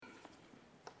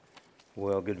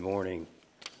Well, good morning.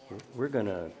 We're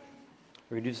gonna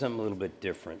do something a little bit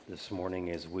different this morning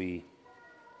as we,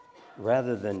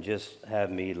 rather than just have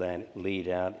me lead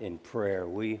out in prayer,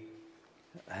 we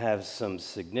have some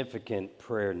significant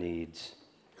prayer needs,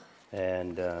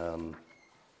 and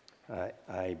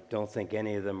I don't think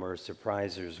any of them are a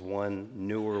surprise. There's one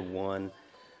newer one,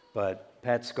 but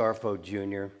Pat Scarfo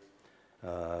Jr.,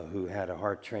 who had a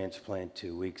heart transplant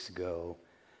 2 weeks ago,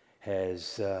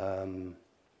 has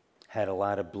had a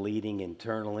lot of bleeding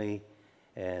internally,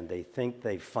 and they think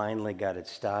they finally got it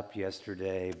stopped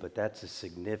yesterday, but that's a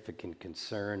significant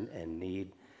concern and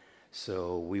need.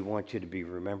 So we want you to be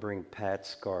remembering Pat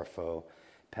Scarfo.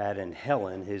 Pat and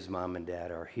Helen, his mom and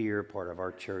dad, are here, part of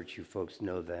our church. You folks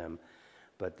know them.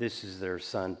 But this is their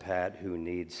son, Pat, who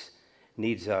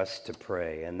needs us to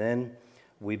pray. And then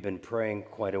we've been praying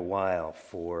quite a while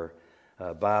for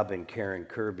Bob and Karen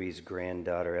Kirby's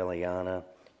granddaughter, Eliana,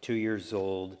 2 years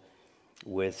old,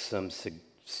 with some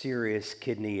serious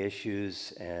kidney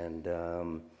issues, and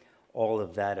all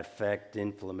of that affect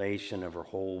inflammation of her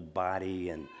whole body.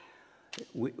 And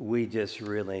we just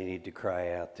really need to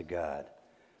cry out to God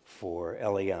for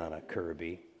Eliana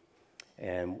Kirby.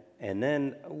 And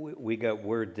then we got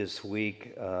word this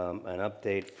week, an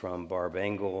update from Barb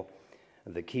Engel.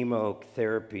 The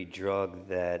chemotherapy drug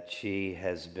that she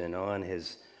has been on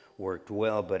has worked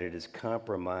well, but it has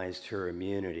compromised her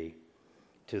immunity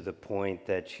to the point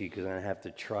that she's going to have to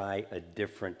try a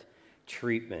different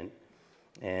treatment.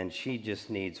 And she just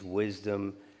needs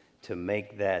wisdom to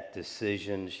make that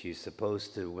decision. She's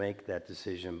supposed to make that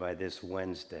decision by this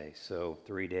Wednesday, so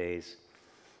 3 days.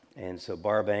 And so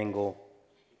Barb Engel,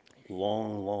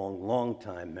 long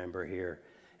time member here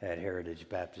at Heritage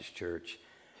Baptist Church.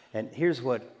 And here's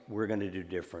what we're going to do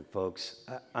different, folks.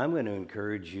 I'm going to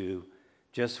encourage you,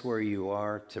 just where you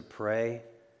are, to pray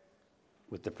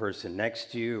with the person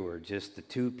next to you, or just the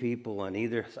two people on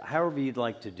either, however you'd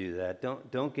like to do that.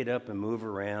 Don't get up and move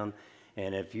around.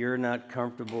 And if you're not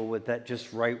comfortable with that,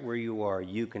 just right where you are,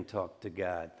 you can talk to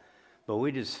God. But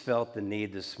we just felt the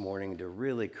need this morning to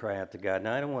really cry out to God.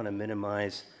 Now, I don't want to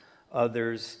minimize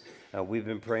others. We've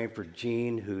been praying for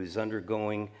Jean, who's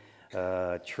undergoing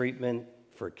treatment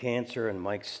for cancer, and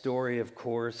Mike Story, of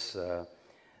course,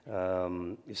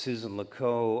 Susan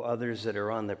LeCaux, others that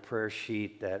are on the prayer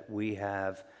sheet that we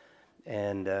have.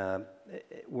 And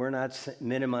we're not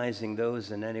minimizing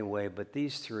those in any way, but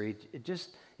these three,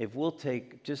 if we'll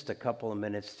take just a couple of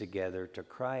minutes together to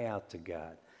cry out to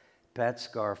God. Pat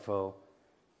Scarfo,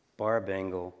 Barb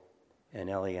Engel, and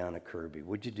Eliana Kirby.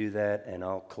 Would you do that? And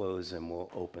I'll close and we'll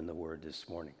open the word this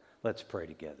morning. Let's pray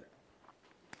together.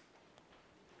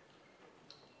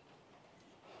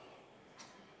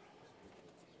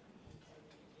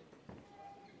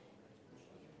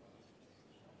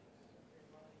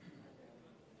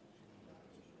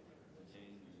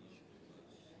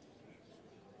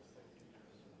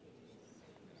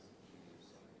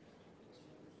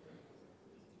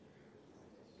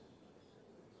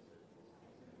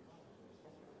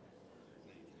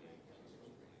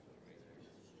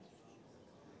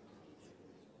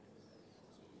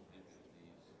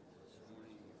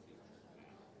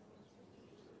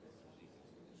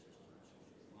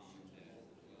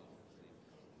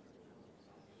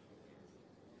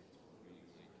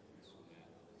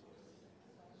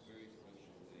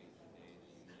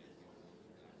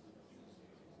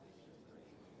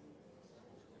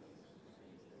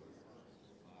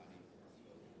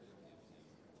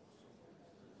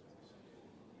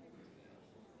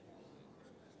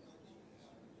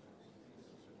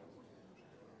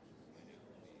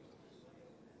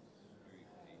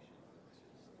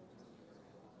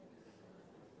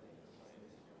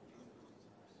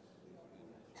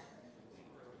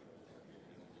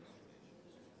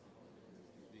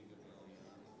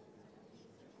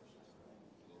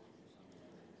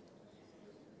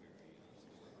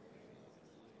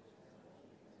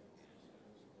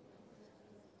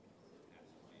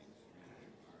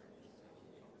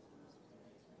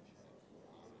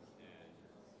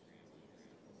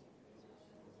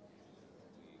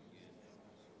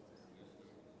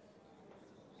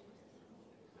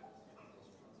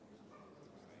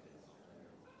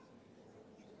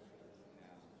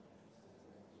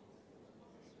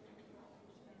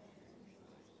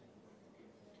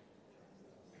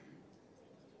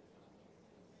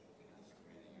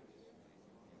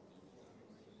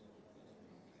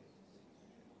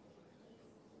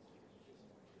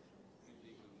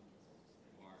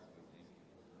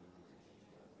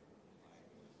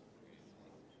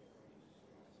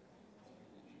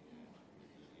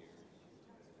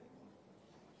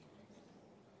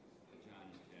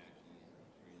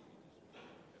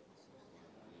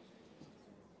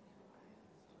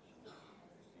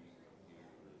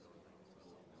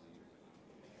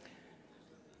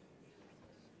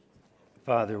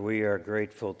 Father, we are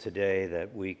grateful today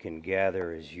that we can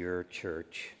gather as your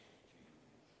church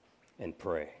and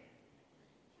pray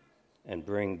and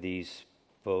bring these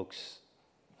folks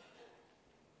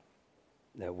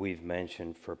that we've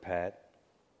mentioned for Pat,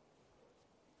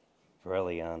 for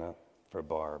Eliana, for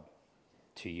Barb,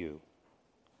 to you.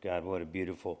 God, what a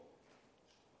beautiful,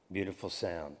 beautiful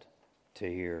sound to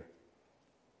hear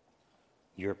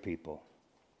your people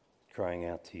crying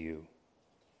out to you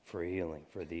for healing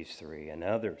for these three and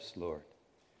others, Lord.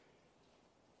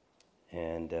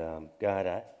 And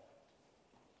God,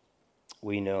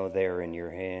 we know they're in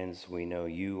your hands. We know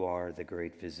you are the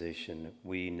great physician.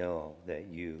 We know that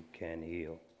you can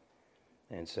heal.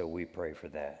 And so we pray for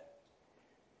that.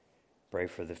 Pray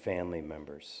for the family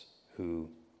members who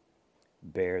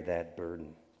bear that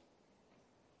burden.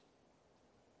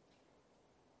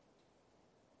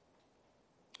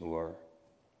 Who are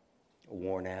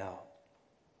worn out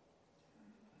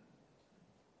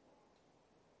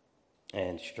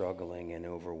and struggling and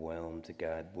overwhelmed.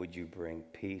 God, would you bring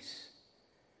peace?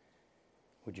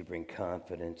 Would you bring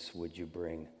confidence? Would you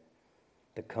bring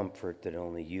the comfort that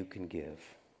only you can give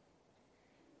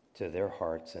to their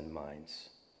hearts and minds?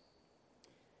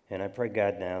 And I pray,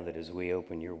 God, now that as we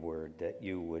open your word, that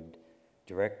you would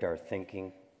direct our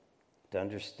thinking to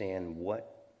understand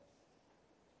what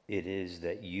it is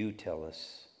that you tell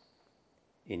us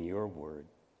in your word,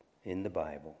 in the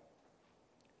Bible.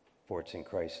 For it's in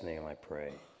Christ's name I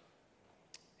pray.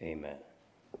 Amen.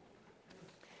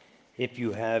 If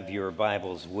you have your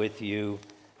Bibles with you,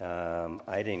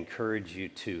 I'd encourage you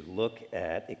to look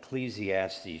at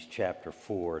Ecclesiastes chapter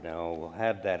 4. Now, we'll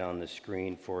have that on the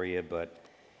screen for you, but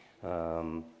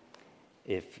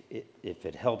if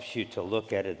it helps you to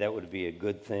look at it, that would be a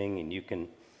good thing, and you can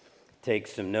take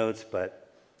some notes. But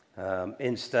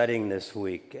in studying this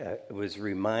week, I was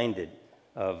reminded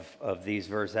of these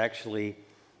verses. Actually,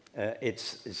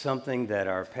 it's something that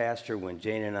our pastor, when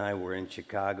Jane and I were in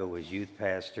Chicago as youth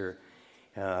pastor,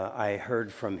 I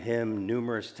heard from him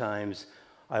numerous times.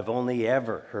 I've only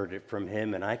ever heard it from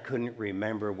him, and I couldn't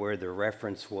remember where the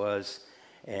reference was.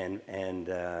 And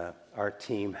our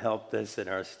team helped us in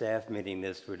our staff meeting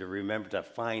this to remember to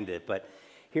find it. But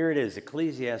here it is,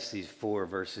 Ecclesiastes 4,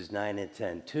 verses 9 and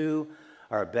 10. Two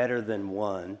are better than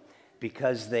one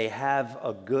because they have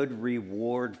a good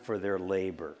reward for their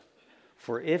labor.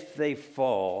 For if they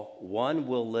fall, one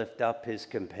will lift up his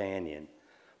companion.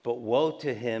 But woe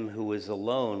to him who is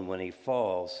alone when he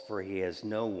falls, for he has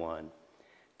no one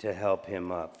to help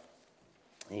him up.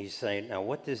 And he's saying, now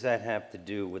what does that have to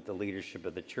do with the leadership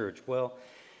of the church? Well,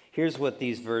 here's what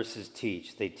these verses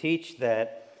teach. They teach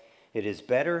that it is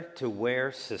better to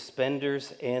wear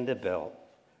suspenders and a belt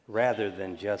rather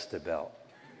than just a belt.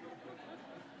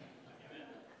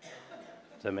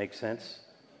 Does that make sense?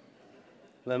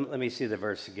 Let me see the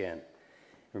verse again.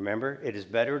 Remember, it is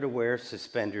better to wear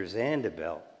suspenders and a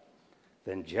belt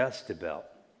than just a belt.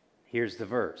 Here's the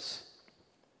verse.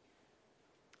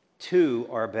 Two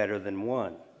are better than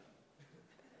one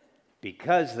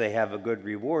because they have a good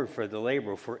reward for the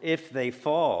labor. For if they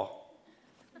fall,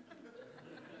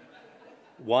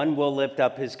 one will lift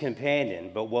up his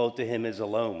companion, but woe to him is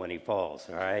alone when he falls.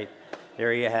 All right?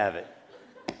 There you have it.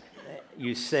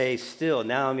 You say still,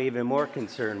 now I'm even more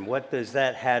concerned. What does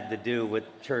that have to do with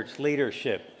church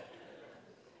leadership?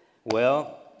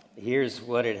 Well, here's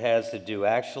what it has to do.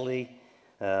 Actually,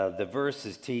 the verse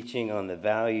is teaching on the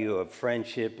value of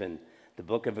friendship in the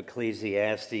book of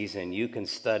Ecclesiastes, and you can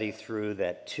study through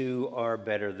that two are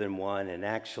better than one, and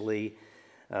actually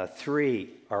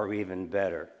three are even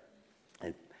better.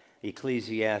 And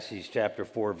Ecclesiastes chapter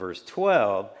 4, verse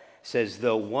 12 says,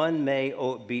 though one may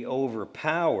be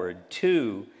overpowered,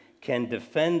 two can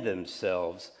defend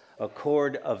themselves. A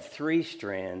cord of 3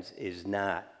 strands is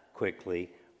not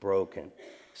quickly broken.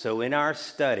 So in our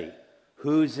study,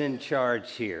 who's in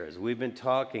charge here? As we've been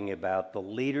talking about the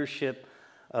leadership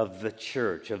of the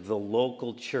church, of the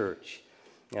local church.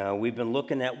 We've been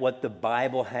looking at what the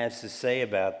Bible has to say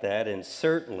about that, and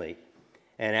certainly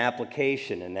an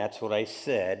application, and that's what I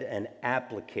said, an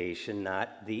application,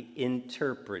 not the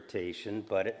interpretation,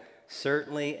 but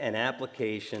certainly an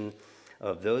application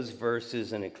of those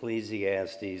verses in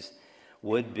Ecclesiastes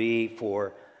would be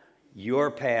for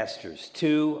your pastors.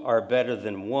 Two are better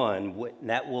than one.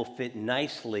 That will fit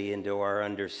nicely into our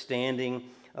understanding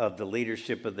of the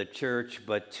leadership of the church,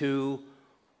 but 2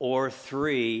 or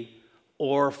 3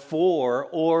 or 4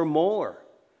 or more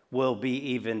will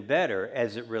be even better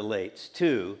as it relates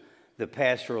to the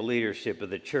pastoral leadership of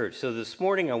the church. So this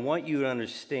morning I want you to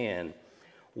understand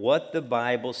what the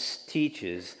Bible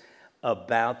teaches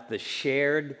about the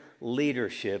shared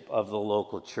leadership of the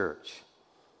local church.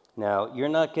 Now, you're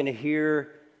not going to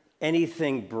hear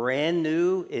anything brand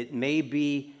new. It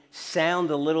may sound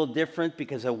a little different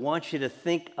because I want you to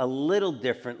think a little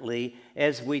differently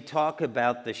as we talk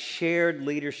about the shared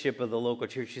leadership of the local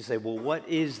church. You say, well, what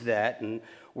is that? And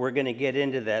we're going to get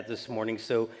into that this morning.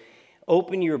 So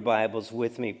open your Bibles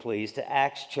with me, please, to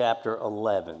Acts chapter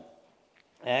 11.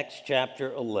 Acts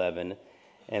chapter 11.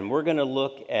 And we're going to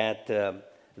look at the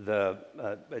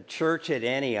church at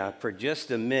Antioch for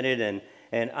just a minute.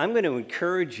 And I'm going to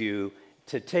encourage you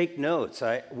to take notes.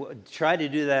 I try to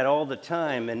do that all the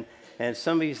time. And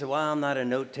some of you say, well, I'm not a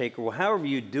note taker. Well, however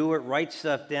you do it, write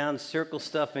stuff down, circle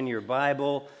stuff in your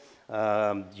Bible,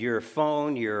 your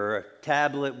phone, your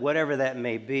tablet, whatever that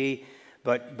may be.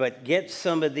 But get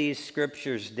some of these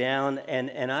scriptures down.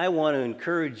 And I want to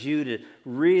encourage you to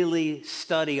really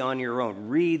study on your own,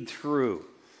 read through.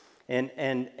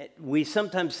 And we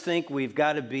sometimes think we've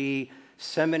got to be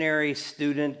seminary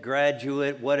student,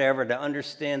 graduate, whatever, to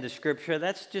understand the scripture.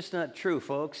 That's just not true,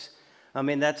 folks. I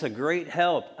mean, that's a great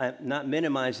help. I'm not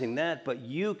minimizing that, but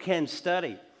you can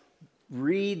study.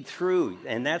 Read through,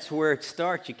 and that's where it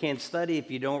starts. You can't study if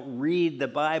you don't read the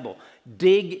Bible.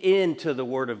 Dig into the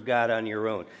Word of God on your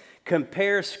own.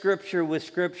 Compare Scripture with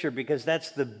Scripture, because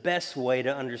that's the best way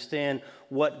to understand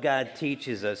what God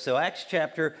teaches us. So Acts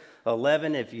chapter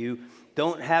 11, if you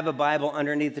don't have a Bible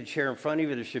underneath the chair in front of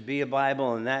you, there should be a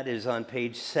Bible, and that is on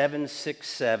page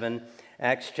 767,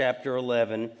 Acts chapter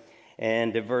 11,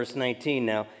 and verse 19.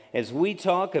 Now, as we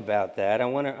talk about that, I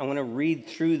want to read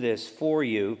through this for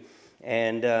you,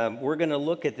 and we're going to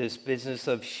look at this business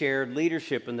of shared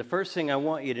leadership. And the first thing I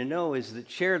want you to know is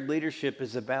that shared leadership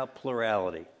is about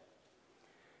plurality.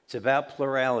 It's about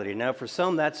plurality. Now, for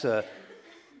some, that's a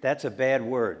bad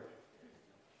word.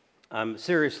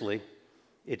 Seriously.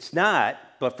 It's not,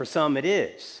 but for some it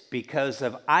is, because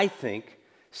of, I think,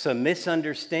 some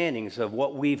misunderstandings of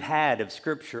what we've had of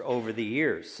Scripture over the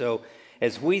years. So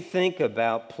as we think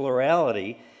about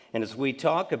plurality, and as we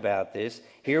talk about this,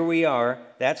 here we are.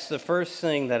 That's the first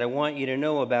thing that I want you to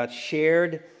know about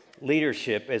shared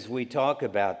leadership as we talk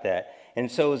about that. And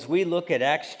so as we look at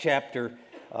Acts chapter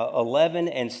 11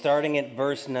 and starting at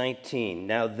verse 19.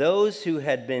 Now those who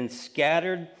had been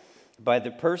scattered by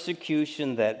the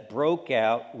persecution that broke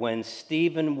out when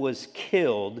Stephen was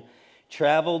killed,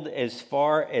 traveled as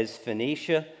far as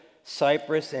Phoenicia,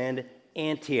 Cyprus, and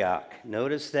Antioch.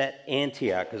 Notice that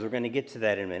Antioch, because we're going to get to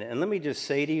that in a minute. And let me just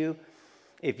say to you,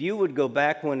 if you would go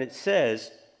back when it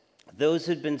says, those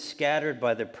had been scattered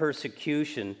by the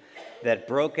persecution that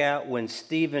broke out when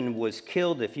Stephen was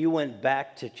killed, if you went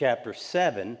back to chapter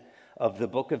 7 of the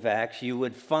book of Acts, you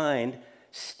would find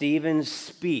Stephen's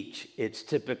speech, it's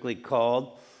typically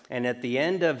called. And at the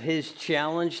end of his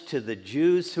challenge to the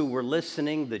Jews who were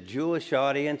listening, the Jewish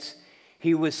audience,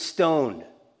 he was stoned.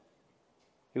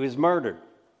 He was murdered.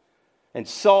 And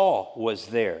Saul was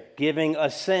there giving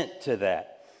assent to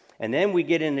that. And then we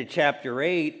get into chapter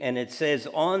 8, and it says,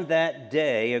 on that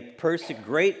day, a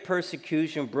great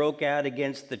persecution broke out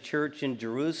against the church in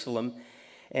Jerusalem,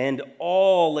 and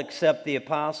all except the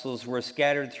apostles were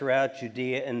scattered throughout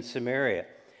Judea and Samaria.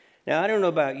 Now, I don't know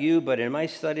about you, but in my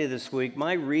study this week,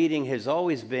 my reading has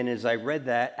always been, as I read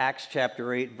that, Acts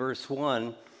chapter 8, verse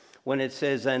 1, when it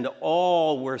says, and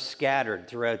all were scattered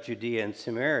throughout Judea and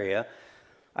Samaria,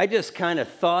 I just kind of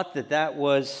thought that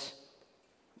was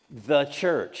the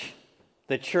church.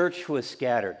 The church was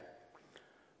scattered.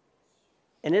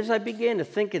 And as I began to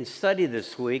think and study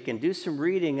this week and do some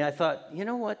reading, I thought, you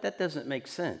know what, that doesn't make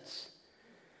sense.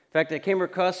 In fact, I came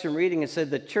across some reading and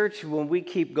said the church, when we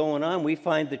keep going on, we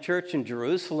find the church in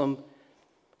Jerusalem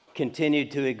continued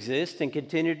to exist and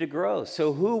continued to grow.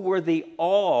 So who were the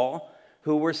all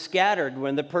who were scattered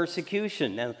when the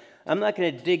persecution? Now, I'm not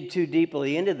going to dig too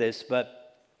deeply into this,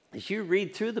 but as you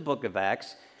read through the book of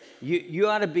Acts, you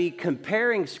ought to be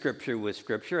comparing Scripture with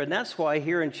Scripture, and that's why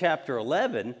here in chapter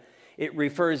 11, it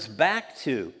refers back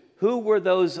to who were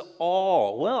those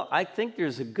all? Well, I think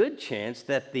there's a good chance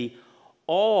that the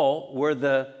all were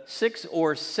the 6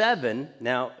 or 7.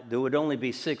 Now, there would only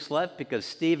be 6 left because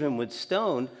Stephen was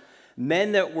stoned,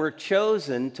 men that were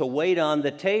chosen to wait on the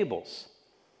tables.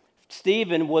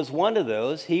 Stephen was one of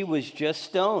those. He was just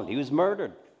stoned. He was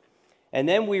murdered. And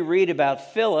then we read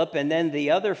about Philip and then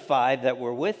the other 5 that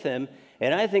were with him.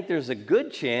 And I think there's a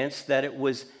good chance that it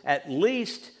was at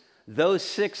least those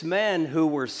 6 men who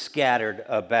were scattered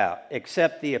about,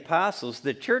 except the apostles.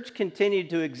 The church continued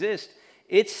to exist.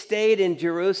 It stayed in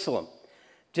Jerusalem.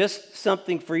 Just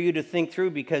something for you to think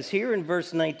through, because here in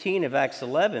verse 19 of Acts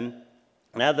 11,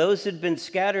 now those had been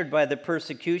scattered by the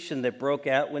persecution that broke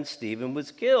out when Stephen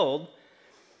was killed,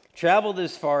 traveled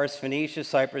as far as Phoenicia,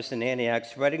 Cyprus, and Antioch,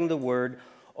 spreading the word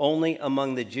only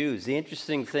among the Jews. The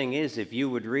interesting thing is, if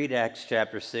you would read Acts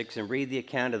chapter 6 and read the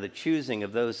account of the choosing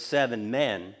of those 7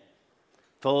 men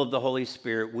full of the Holy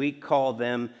Spirit, we call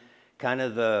them kind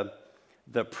of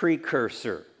the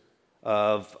precursor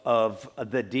of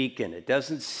the deacon. It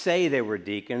doesn't say they were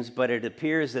deacons, but it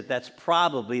appears that that's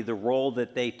probably the role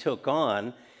that they took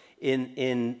on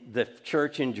in the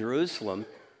church in Jerusalem.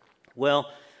 Well,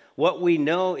 what we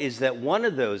know is that one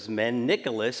of those men,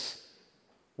 Nicholas,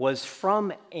 was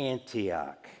from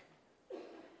Antioch.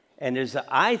 And there's,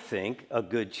 I think, a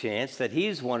good chance that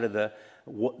he's one of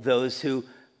those who,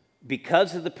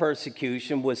 because of the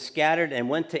persecution, was scattered and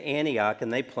went to Antioch,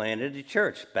 and they planted a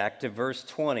church. Back to verse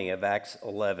 20 of Acts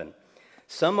 11.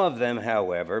 Some of them,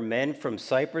 however, men from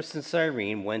Cyprus and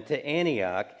Cyrene, went to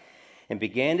Antioch and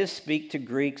began to speak to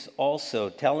Greeks also,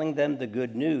 telling them the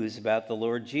good news about the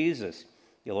Lord Jesus.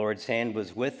 The Lord's hand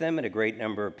was with them, and a great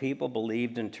number of people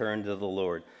believed and turned to the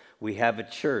Lord. We have a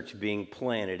church being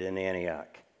planted in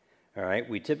Antioch. All right,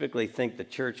 we typically think the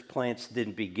church plants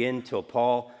didn't begin till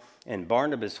Paul and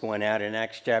Barnabas went out in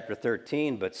Acts chapter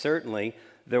 13, but certainly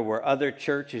there were other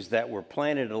churches that were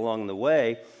planted along the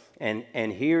way, and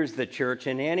here's the church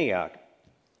in Antioch.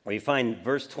 We find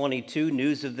verse 22,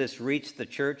 news of this reached the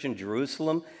church in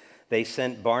Jerusalem. They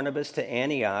sent Barnabas to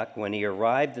Antioch. When he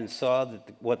arrived and saw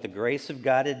what the grace of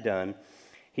God had done,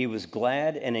 he was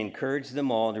glad and encouraged them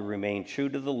all to remain true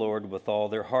to the Lord with all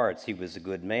their hearts. He was a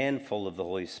good man, full of the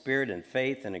Holy Spirit and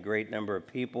faith, and a great number of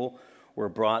people were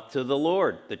brought to the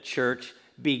Lord. The church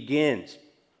begins.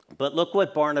 But look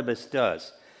what Barnabas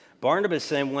does. Barnabas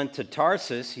then went to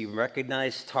Tarsus. He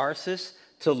recognized Tarsus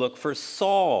to look for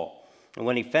Saul. And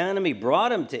when he found him, he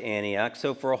brought him to Antioch.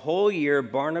 So for a whole year,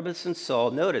 Barnabas and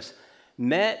Saul, notice,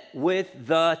 met with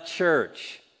the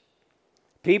church.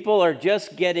 People are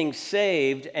just getting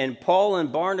saved, and Paul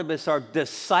and Barnabas are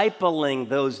discipling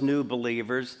those new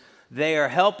believers. They are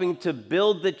helping to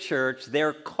build the church.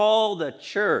 They're called a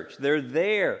church. They're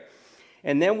there.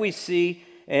 And then we see,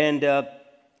 and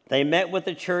they met with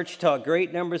the church, taught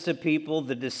great numbers of people.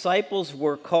 The disciples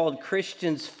were called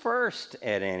Christians first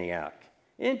at Antioch.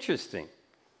 Interesting.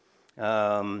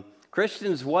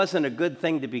 Christians wasn't a good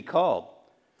thing to be called.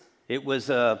 It was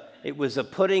a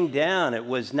putting down. It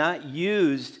was not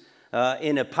used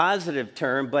in a positive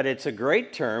term, but it's a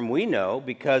great term, we know,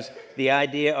 because the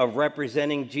idea of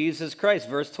representing Jesus Christ.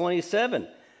 Verse 27,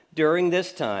 during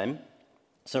this time,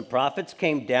 some prophets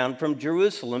came down from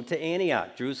Jerusalem to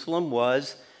Antioch. Jerusalem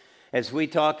was, as we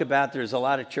talk about, there's a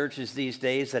lot of churches these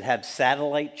days that have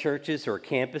satellite churches or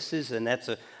campuses, and that's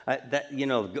a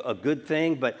good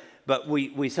thing, but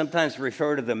we sometimes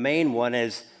refer to the main one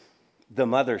as the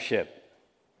mothership.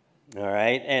 All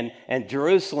right, and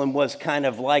Jerusalem was kind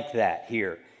of like that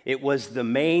here. It was the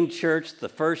main church, the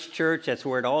first church. That's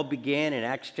where it all began in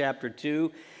Acts chapter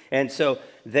 2. And so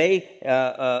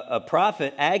a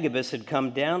prophet, Agabus, had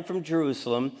come down from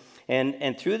Jerusalem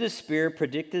and through the Spirit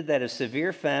predicted that a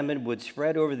severe famine would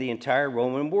spread over the entire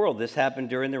Roman world. This happened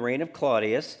during the reign of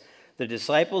Claudius. The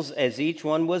disciples, as each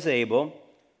one was able,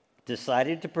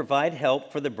 decided to provide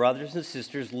help for the brothers and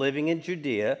sisters living in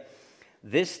Judea.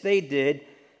 This they did,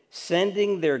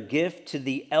 sending their gift to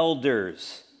the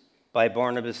elders by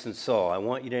Barnabas and Saul. I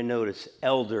want you to notice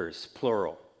elders,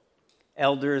 plural.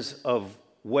 Elders of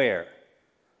where?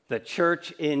 The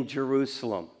church in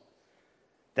Jerusalem.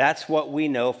 That's what we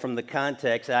know from the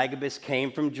context. Agabus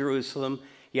came from Jerusalem.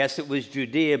 Yes, it was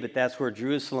Judea, but that's where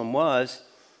Jerusalem was.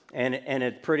 And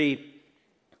a pretty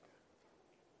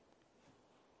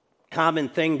common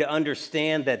thing to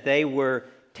understand that they were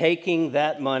taking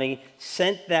that money,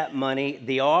 sent that money,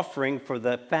 the offering for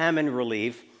the famine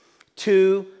relief,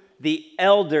 to the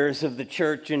elders of the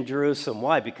church in Jerusalem.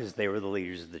 Why? Because they were the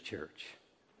leaders of the church.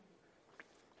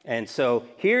 And so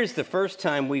here's the first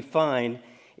time we find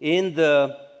in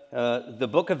the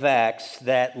book of Acts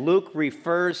that Luke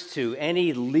refers to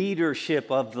any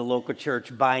leadership of the local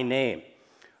church by name.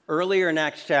 Earlier in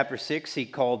Acts chapter 6, he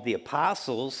called the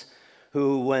apostles,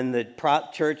 who, when the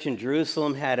church in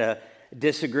Jerusalem had a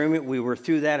disagreement, we were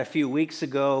through that a few weeks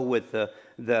ago with the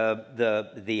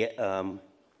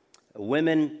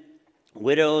women,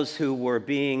 widows who were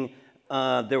being,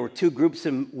 there were two groups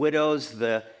of widows,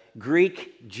 the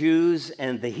Greek Jews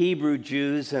and the Hebrew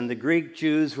Jews, and the Greek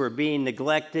Jews were being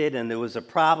neglected, and there was a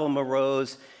problem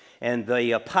arose, and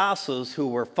the apostles, who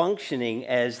were functioning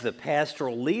as the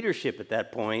pastoral leadership at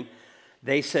that point,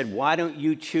 they said, why don't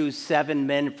you choose 7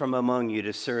 men from among you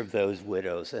to serve those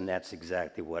widows? And that's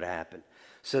exactly what happened.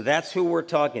 So that's who we're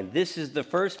talking. This is the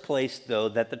first place, though,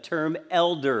 that the term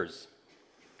elders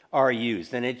are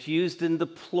used, and it's used in the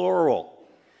plural,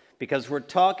 because we're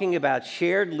talking about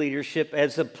shared leadership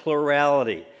as a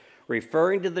plurality,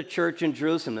 referring to the church in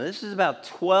Jerusalem. Now, this is about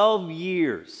 12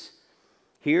 years.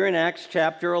 Here in Acts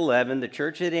chapter 11, the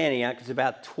church at Antioch is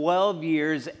about 12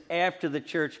 years after the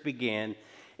church began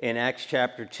in Acts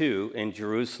chapter 2 in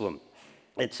Jerusalem.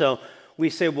 And so we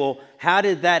say, well, how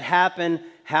did that happen?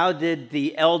 How did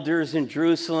the elders in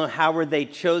Jerusalem, how were they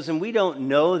chosen? We don't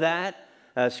know that.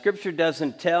 Scripture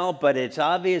doesn't tell, but it's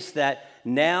obvious that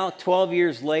now, 12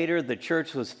 years later, the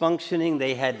church was functioning.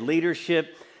 They had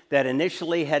leadership that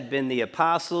initially had been the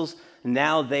apostles.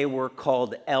 Now they were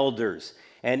called elders.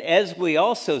 And as we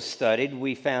also studied,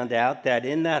 we found out that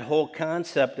in that whole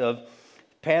concept of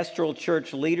pastoral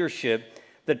church leadership,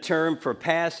 the term for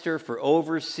pastor, for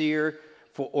overseer,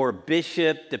 or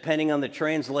bishop, depending on the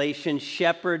translation,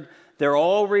 shepherd, they're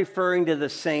all referring to the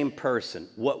same person,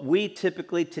 what we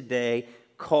typically today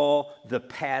call the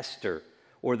pastor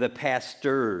or the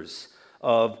pastors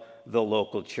of the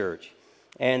local church.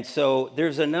 And so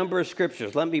there's a number of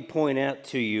scriptures. Let me point out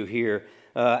to you here.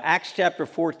 Acts chapter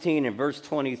 14 and verse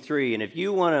 23. And if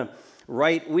you want to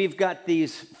write, we've got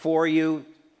these for you.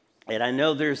 And I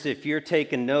know if you're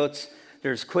taking notes,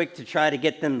 there's quick to try to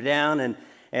get them down.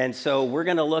 And so we're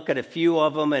going to look at a few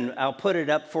of them, and I'll put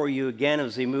it up for you again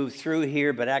as we move through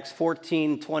here. But Acts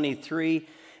 14:23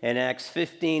 and Acts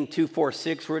 15:2, 4,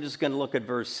 6, we're just going to look at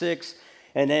verse 6.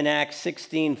 And then Acts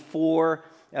 16:4.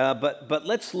 But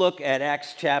let's look at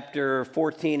Acts chapter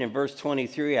 14 and verse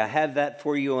 23. I have that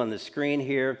for you on the screen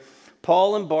here.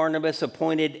 Paul and Barnabas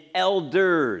appointed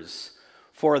elders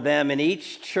for them in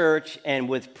each church, and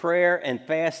with prayer and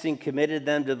fasting committed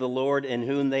them to the Lord in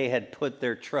whom they had put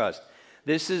their trust.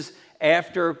 This is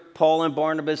after Paul and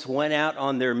Barnabas went out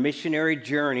on their missionary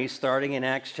journey, starting in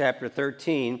Acts chapter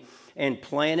 13, and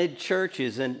planted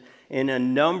churches in a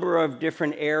number of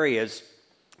different areas.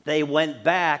 They went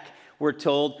back, we're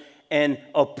told, and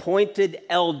appointed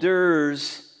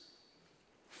elders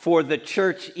for the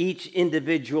church, each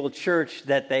individual church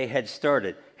that they had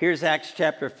started. Here's Acts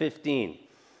chapter 15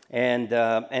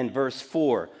 and verse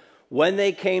 4. When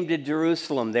they came to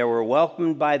Jerusalem, they were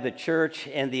welcomed by the church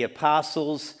and the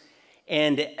apostles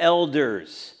and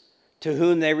elders, to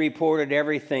whom they reported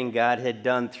everything God had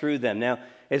done through them. Now,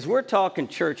 as we're talking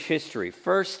church history,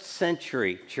 first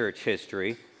century church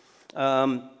history,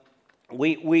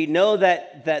 we know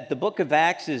that the book of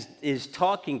Acts is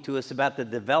talking to us about the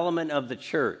development of the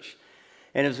church.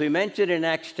 And as we mentioned in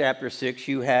Acts chapter 6,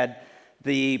 you had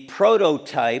the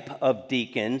prototype of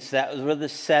deacons. That were the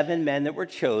 7 men that were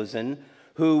chosen,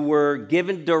 who were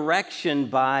given direction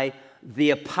by the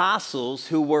apostles,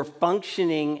 who were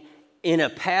functioning in a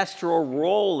pastoral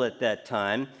role at that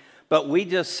time. But we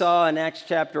just saw in Acts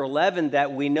chapter 11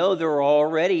 that we know there are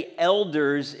already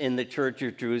elders in the church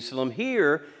of Jerusalem.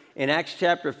 Here in Acts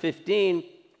chapter 15,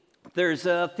 there's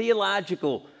a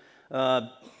theological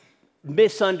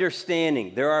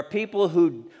misunderstanding. There are people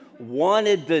who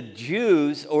wanted the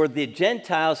Jews or the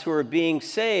Gentiles who were being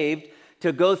saved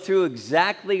to go through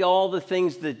exactly all the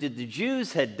things that the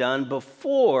Jews had done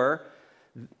before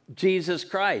Jesus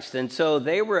Christ. And so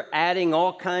they were adding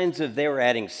they were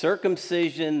adding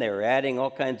circumcision, they were adding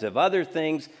all kinds of other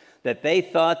things that they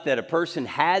thought that a person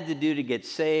had to do to get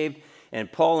saved.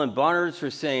 And Paul and Barnabas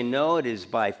were saying, no, it is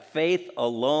by faith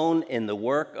alone in the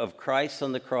work of Christ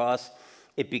on the cross.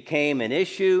 It became an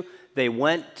issue. They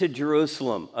went to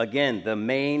Jerusalem, again, the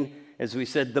main, as we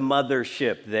said, the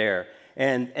mothership there.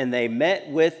 And they met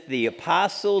with the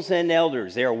apostles and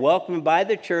elders. They are welcomed by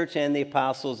the church and the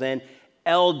apostles and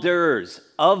elders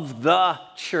of the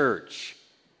church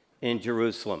in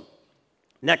Jerusalem.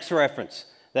 Next reference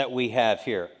that we have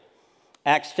here,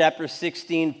 Acts chapter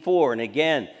 16:4. And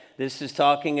again, this is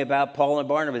talking about Paul and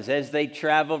Barnabas. As they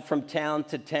traveled from town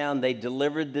to town, they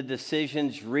delivered the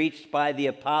decisions reached by the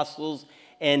apostles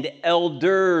and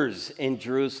elders in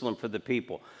Jerusalem for the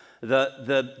people.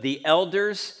 The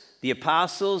elders, the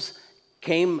apostles,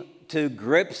 came to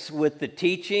grips with the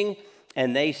teaching,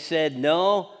 and they said,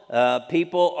 no,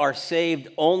 people are saved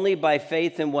only by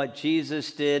faith in what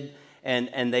Jesus did,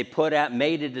 and they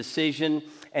made a decision.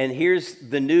 And here's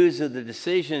the news of the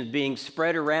decision being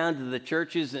spread around to the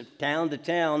churches and town to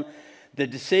town. The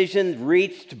decision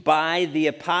reached by the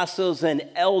apostles and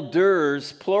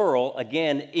elders, plural,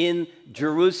 again, in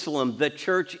Jerusalem, the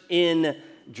church in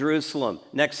Jerusalem.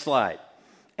 Next slide.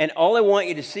 And all I want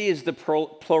you to see is the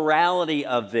plurality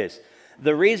of this.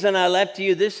 The reason I left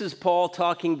you, this is Paul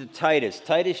talking to Titus.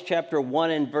 Titus chapter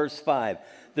 1 and verse 5.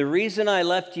 The reason I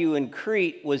left you in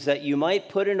Crete was that you might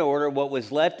put in order what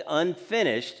was left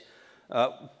unfinished.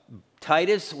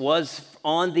 Titus was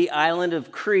on the island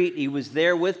of Crete. He was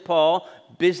there with Paul,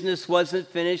 business wasn't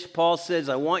finished, Paul says,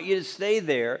 I want you to stay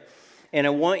there, and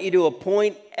I want you to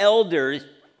appoint elders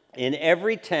in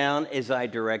every town as I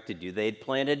directed you. They had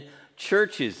planted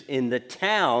churches in the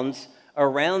towns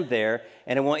around there,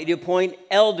 and I want you to appoint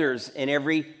elders in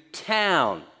every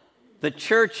town. The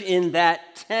church in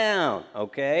that town,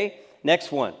 okay?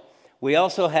 Next one. We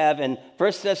also have in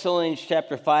 1 Thessalonians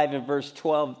chapter 5 and verse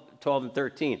 12 and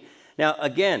 13. Now,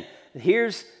 again,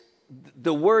 here's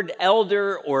the word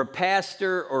elder or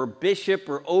pastor or bishop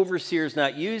or overseer is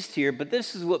not used here, but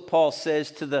this is what Paul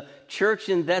says to the church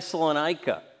in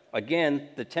Thessalonica. Again,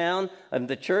 the town of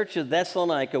the church of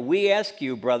Thessalonica, we ask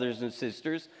you, brothers and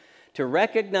sisters, to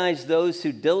recognize those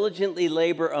who diligently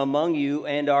labor among you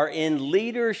and are in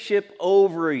leadership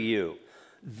over you.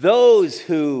 Those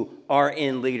who are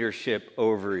in leadership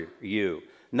over you.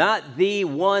 Not the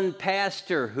one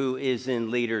pastor who is in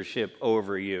leadership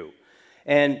over you.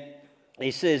 And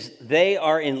he says, they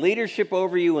are in leadership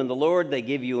over you in the Lord. They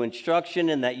give you instruction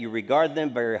and that you regard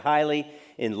them very highly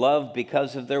in love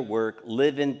because of their work.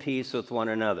 Live in peace with one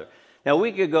another. Now,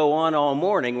 we could go on all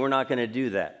morning. We're not going to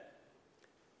do that.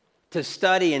 To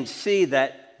study and see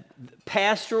that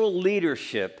pastoral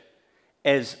leadership,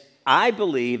 as I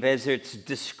believe, as it's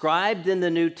described in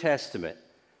the New Testament,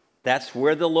 that's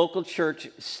where the local church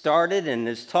started and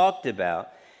is talked about,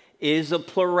 is a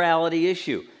plurality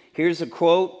issue. Here's a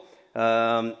quote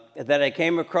that I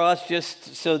came across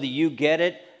just so that you get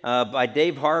it, by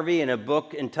Dave Harvey in a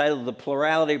book entitled The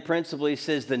Plurality Principle. He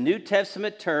says, the New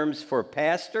Testament terms for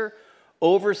pastor,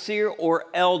 overseer, or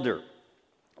elder,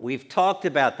 we've talked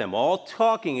about them, all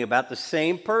talking about the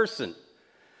same person,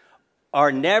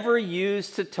 are never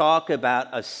used to talk about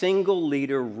a single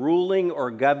leader ruling or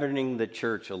governing the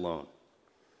church alone.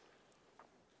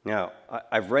 Now,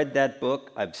 I've read that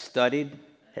book, I've studied,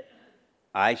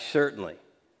 I certainly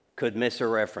could miss a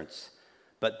reference.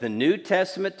 But the New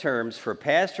Testament terms for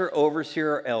pastor,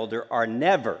 overseer, or elder are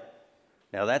never,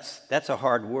 now that's a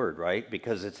hard word, right?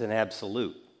 Because it's an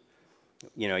absolute.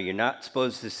 You know, you're not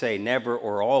supposed to say never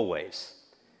or always,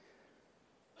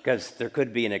 because there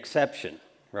could be an exception,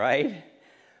 right?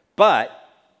 But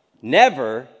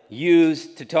never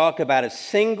used to talk about a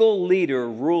single leader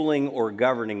ruling or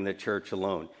governing the church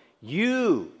alone.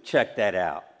 You check that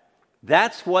out.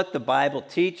 That's what the Bible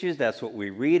teaches. That's what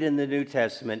we read in the New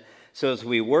Testament. So as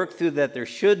we work through that, there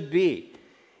should be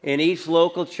in each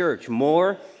local church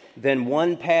more than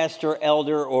one pastor,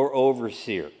 elder, or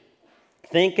overseer.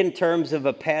 Think in terms of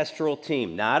a pastoral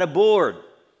team, not a board.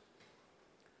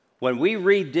 When we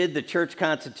redid the church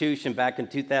constitution back in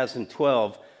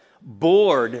 2012,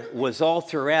 board was all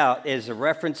throughout as a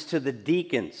reference to the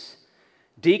deacons.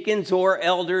 Deacons or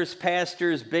elders,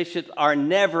 pastors, bishops are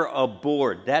never a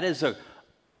board. That is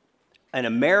an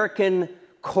American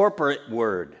corporate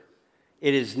word.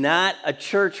 It is not a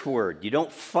church word. You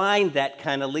don't find that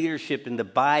kind of leadership in the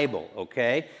Bible,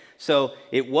 okay? So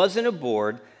it wasn't a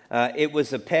board. It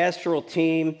was a pastoral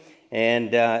team.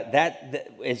 And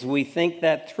as we think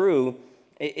that through,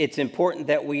 it's important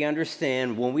that we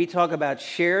understand when we talk about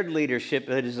shared leadership,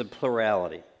 it is a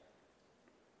plurality.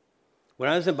 When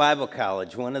I was in Bible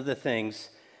college, one of the things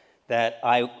that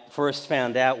I first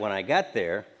found out when I got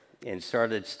there and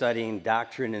started studying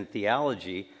doctrine and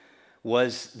theology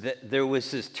was that there was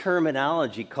this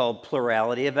terminology called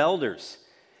plurality of elders.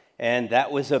 And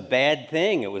that was a bad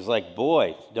thing. It was like,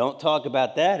 boy, don't talk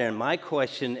about that. And my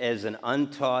question as an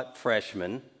untaught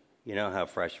freshman, you know how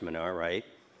freshmen are, right?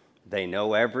 They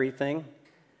know everything,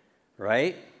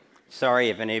 right? Sorry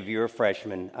if any of you are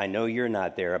freshmen. I know you're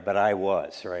not there, but I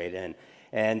was, right?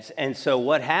 And so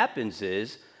what happens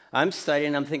is I'm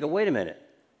studying, I'm thinking, wait a minute.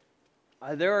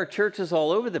 There are churches all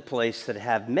over the place that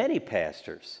have many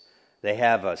pastors. They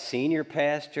have a senior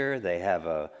pastor. They have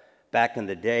a, back in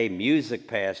the day, music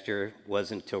pastor.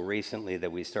 Wasn't until recently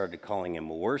that we started calling him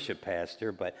a worship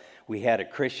pastor, but we had a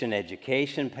Christian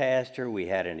education pastor. We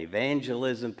had an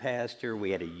evangelism pastor. We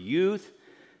had a youth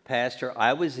pastor.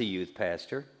 I was a youth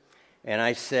pastor. And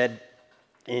I said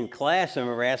in class, I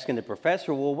remember asking the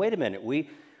professor, well, wait a minute.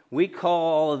 We call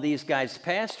all of these guys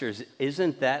pastors.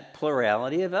 Isn't that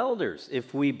plurality of elders?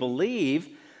 If we believe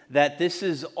that this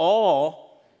is all,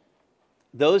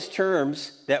 those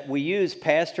terms that we use,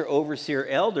 pastor, overseer,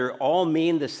 elder, all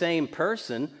mean the same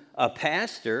person, a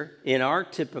pastor in our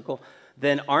typical,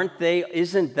 then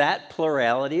isn't that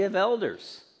plurality of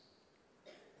elders?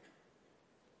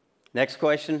 Next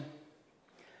question.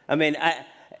 I mean,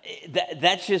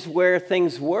 that's just where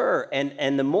things were.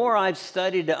 And the more I've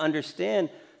studied to understand,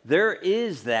 there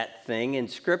is that thing in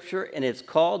Scripture, and it's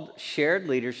called shared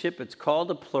leadership. It's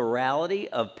called a plurality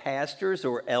of pastors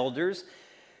or elders.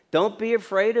 Don't be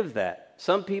afraid of that.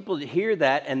 Some people hear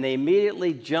that and they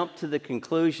immediately jump to the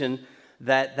conclusion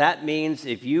that that means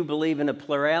if you believe in a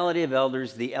plurality of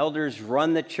elders, the elders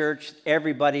run the church,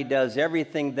 everybody does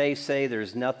everything they say,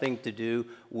 there's nothing to do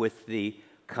with the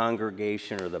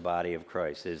congregation or the body of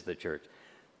Christ, is the church.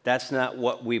 That's not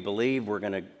what we believe. We're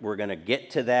gonna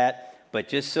get to that, but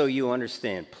just so you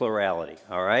understand, plurality,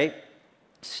 all right?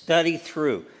 Study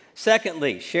through.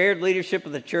 Secondly, shared leadership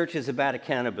of the church is about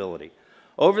accountability.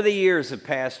 Over the years of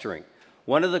pastoring,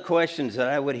 one of the questions that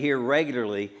I would hear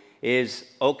regularly is,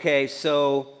 okay,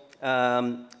 so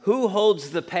who holds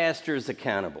the pastors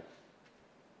accountable?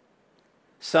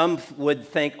 Some would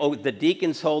think, oh, the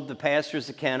deacons hold the pastors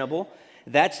accountable.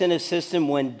 That's in a system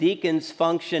when deacons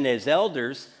function as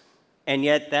elders, and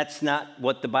yet that's not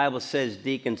what the Bible says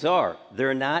deacons are.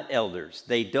 They're not elders.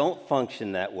 They don't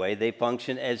function that way. They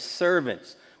function as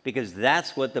servants, because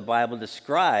that's what the Bible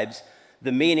describes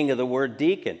the meaning of the word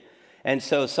deacon. And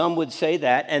so some would say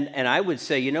that, and I would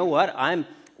say, you know what,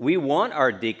 we want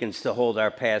our deacons to hold our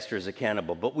pastors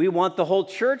accountable, but we want the whole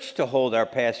church to hold our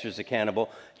pastors accountable,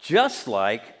 just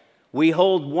like we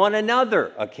hold one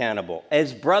another accountable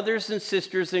as brothers and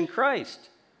sisters in Christ.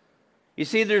 You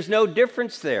see, there's no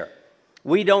difference there.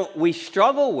 We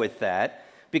struggle with that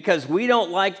because we don't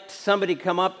like somebody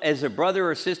come up as a brother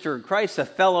or sister in Christ, a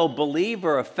fellow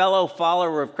believer, a fellow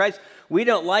follower of Christ. We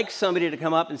don't like somebody to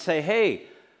come up and say, hey,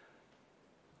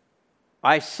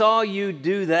 I saw you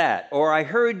do that, or I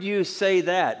heard you say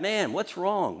that. Man, what's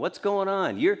wrong? What's going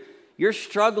on? You're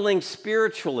struggling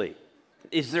spiritually.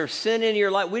 Is there sin in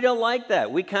your life? We don't like that.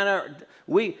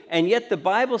 And yet the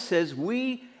Bible says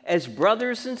we, as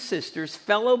brothers and sisters,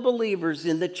 fellow believers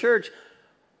in the church,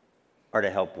 are to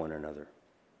help one another,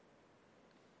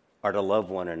 are to love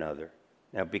one another.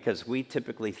 Now, because we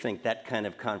typically think that kind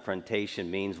of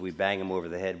confrontation means we bang them over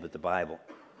the head with the Bible.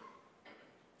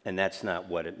 And that's not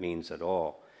what it means at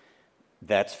all.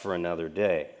 That's for another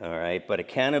day, all right? But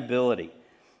accountability.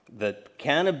 The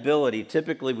accountability,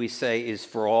 typically we say, is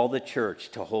for all the church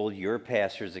to hold your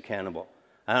pastors accountable.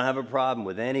 I don't have a problem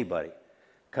with anybody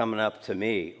coming up to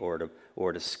me or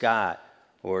to Scott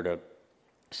or to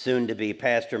soon-to-be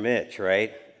Pastor Mitch,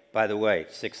 right? By the way,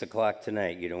 6 o'clock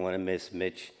tonight. You don't want to miss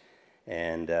Mitch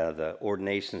and the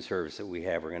ordination service that we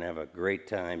have. We're going to have a great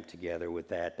time together with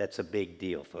that. That's a big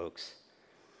deal, folks.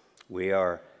 We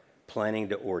are planning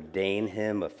to ordain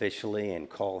him officially and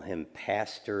call him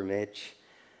Pastor Mitch.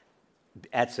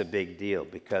 That's a big deal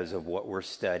because of what we're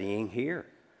studying here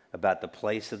about the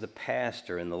place of the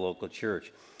pastor in the local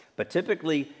church. But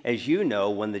typically, as you know,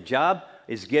 when the job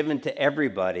is given to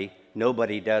everybody,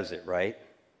 nobody does it, right?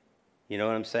 You know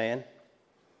what I'm saying?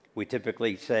 We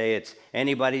typically say it's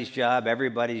anybody's job,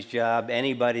 everybody's job,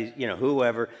 anybody's,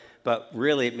 whoever, but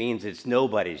really it means it's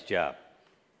nobody's job.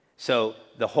 So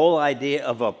the whole idea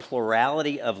of a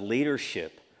plurality of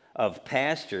leadership of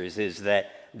pastors is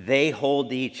that they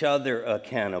hold each other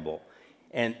accountable.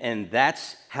 And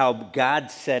that's how God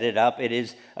set it up. It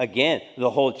is, again, the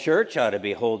whole church ought to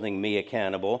be holding me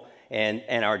accountable,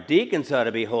 and our deacons ought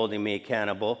to be holding me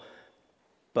accountable,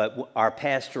 but our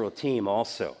pastoral team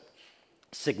also.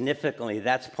 Significantly,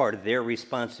 that's part of their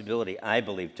responsibility, I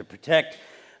believe, to protect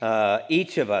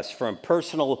each of us from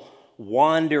personal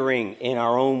wandering in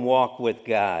our own walk with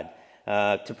God,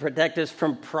 to protect us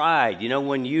from pride. You know,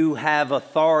 when you have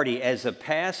authority as a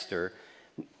pastor,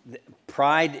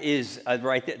 pride is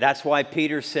right there. That's why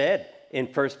Peter said in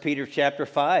 1 Peter chapter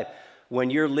 5, when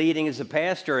you're leading as a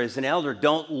pastor, as an elder,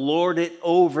 don't lord it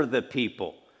over the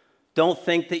people. Don't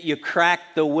think that you crack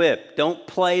the whip. Don't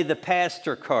play the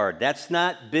pastor card. That's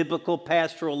not biblical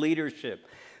pastoral leadership.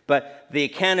 But the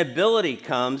accountability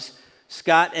comes,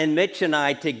 Scott and Mitch and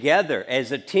I together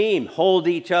as a team hold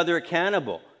each other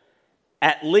accountable.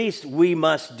 At least we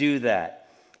must do that.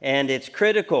 And it's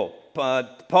critical.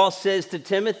 Paul says to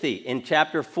Timothy in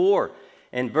chapter 4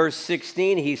 and verse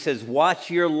 16, he says, watch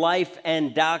your life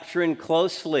and doctrine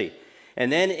closely.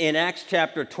 And then in Acts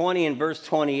chapter 20 and verse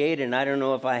 28, and I don't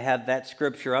know if I have that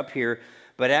scripture up here,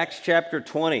 but Acts chapter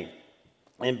 20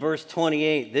 and verse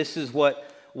 28, this is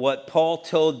what Paul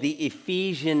told the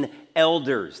Ephesian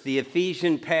elders, the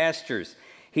Ephesian pastors.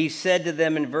 He said to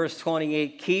them in verse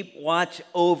 28, keep watch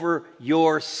over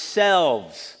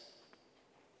yourselves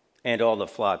and all the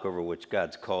flock over which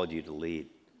God's called you to lead,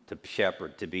 to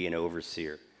shepherd, to be an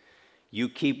overseer. You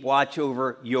keep watch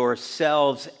over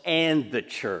yourselves and the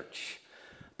church.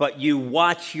 But you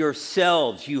watch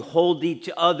yourselves. You hold each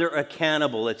other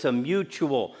accountable. It's a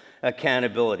mutual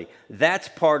accountability. That's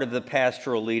part of the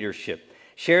pastoral leadership.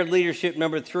 Shared leadership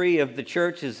number 3 of the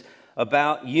church is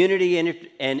about unity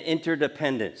and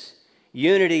interdependence.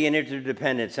 unity and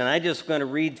interdependence. And I'm just going to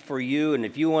read for you, and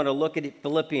if you want to look at it,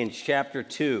 Philippians chapter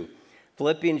 2.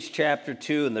 Philippians chapter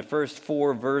 2 and the first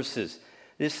 4 verses.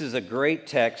 This is a great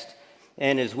text,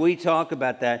 and as we talk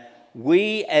about that,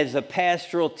 we as a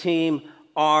pastoral team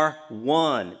are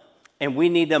one. And we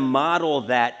need to model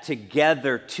that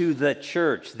together to the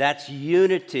church. That's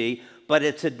unity, but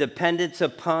it's a dependence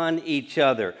upon each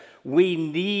other. We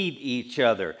need each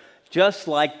other, just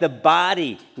like the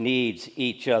body needs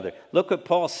each other. Look what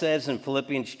Paul says in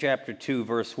Philippians chapter 2,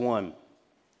 verse 1.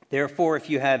 Therefore, if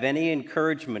you have any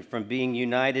encouragement from being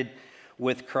united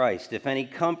with Christ, if any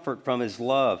comfort from his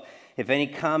love, if any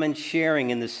common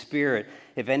sharing in the Spirit,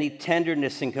 if any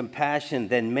tenderness and compassion,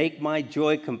 then make my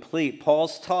joy complete.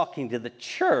 Paul's talking to the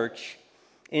church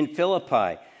in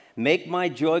Philippi. Make my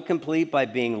joy complete by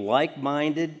being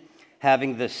like-minded,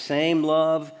 having the same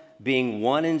love, being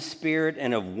one in spirit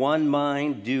and of one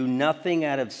mind. Do nothing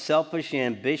out of selfish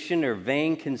ambition or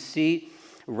vain conceit.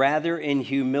 Rather, in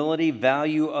humility,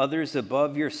 value others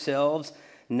above yourselves,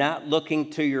 not looking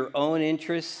to your own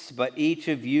interests, but each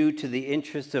of you to the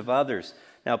interests of others.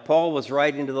 Now, Paul was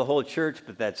writing to the whole church,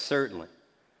 but that certainly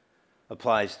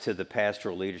applies to the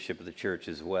pastoral leadership of the church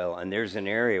as well. And there's an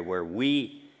area where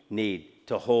we need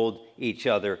to hold each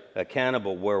other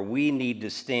accountable, where we need to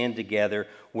stand together,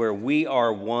 where we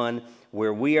are one,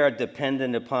 where we are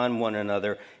dependent upon one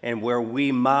another, and where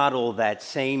we model that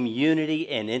same unity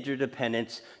and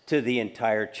interdependence to the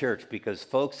entire church. Because,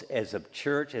 folks, as a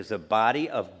church, as a body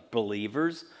of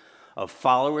believers, of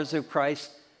followers of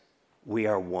Christ, we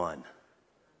are one.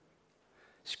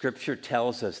 Scripture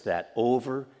tells us that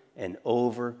over and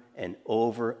over and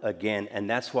over again. And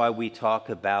that's why we talk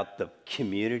about the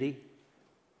community,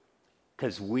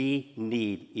 because we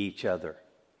need each other.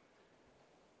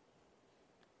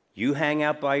 You hang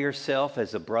out by yourself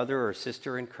as a brother or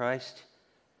sister in Christ,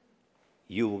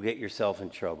 you will get yourself in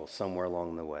trouble somewhere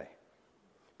along the way.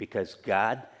 Because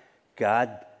God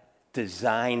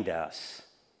designed us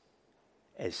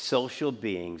as social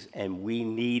beings, and we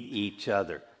need each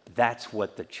other. That's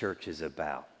what the church is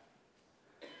about.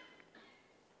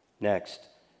 Next,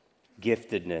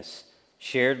 giftedness.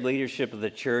 Shared leadership of the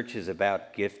church is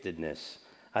about giftedness.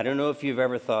 I don't know if you've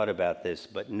ever thought about this,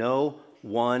 but no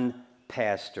one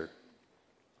pastor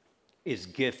is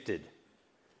gifted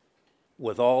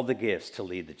with all the gifts to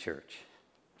lead the church.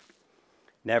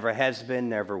 Never has been,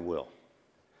 never will.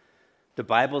 The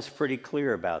Bible's pretty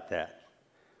clear about that.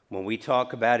 When we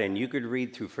talk about it, and you could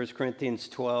read through 1 Corinthians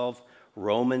 12,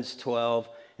 Romans 12,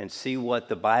 and see what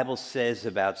the Bible says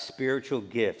about spiritual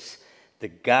gifts, the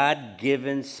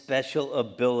God-given special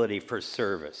ability for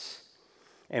service.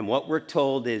 And what we're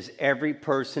told is every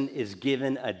person is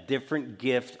given a different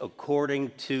gift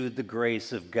according to the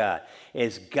grace of God,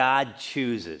 as God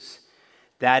chooses.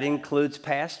 That includes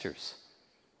pastors.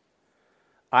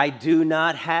 I do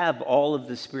not have all of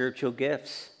the spiritual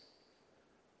gifts.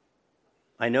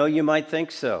 I know you might think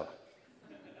so.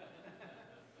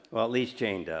 Well, at least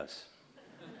Jane does.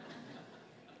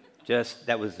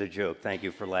 That was the joke. Thank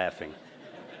you for laughing.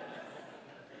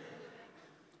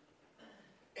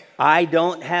 I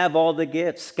don't have all the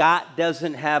gifts. Scott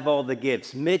doesn't have all the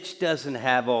gifts. Mitch doesn't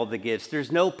have all the gifts.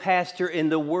 There's no pastor in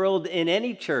the world in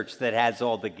any church that has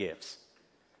all the gifts.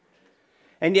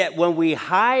 And yet when we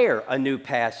hire a new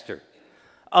pastor,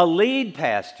 a lead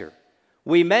pastor,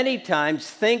 we many times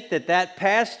think that that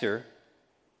pastor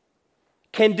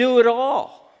can do it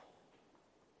all.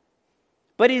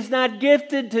 But he's not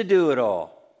gifted to do it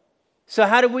all. So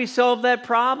how do we solve that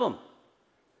problem?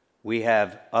 We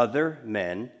have other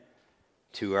men.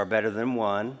 2 are better than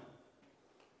 1.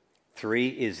 3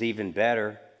 is even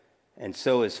better. And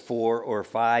so is 4 or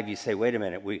 5. You say, wait a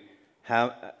minute,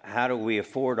 how do we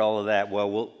afford all of that?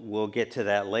 Well, we'll get to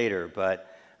that later. But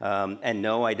and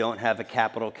no, I don't have a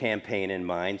capital campaign in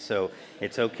mind, so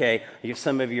it's okay.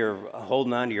 Some of you are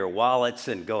holding on to your wallets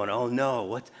and going, oh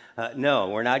no, no,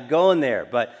 we're not going there.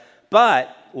 But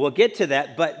we'll get to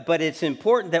that. But it's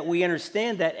important that we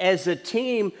understand that as a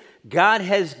team, God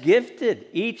has gifted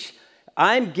each.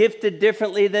 I'm gifted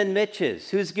differently than Mitch is.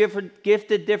 Who's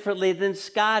gifted differently than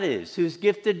Scott is? Who's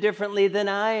gifted differently than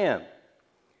I am?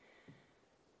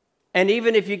 And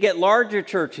even if you get larger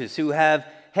churches who have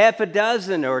half a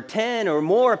dozen or 10 or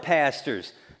more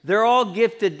pastors, they're all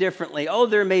gifted differently. Oh,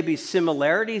 there may be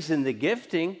similarities in the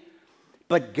gifting,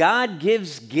 but God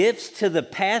gives gifts to the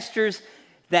pastors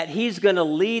that he's going to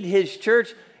lead his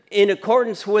church in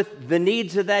accordance with the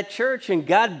needs of that church. And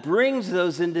God brings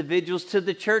those individuals to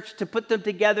the church to put them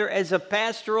together as a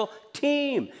pastoral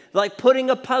team, like putting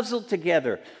a puzzle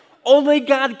together. Only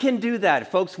God can do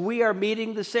that. Folks, we are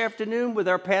meeting this afternoon with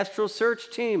our pastoral search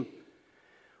team.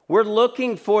 We're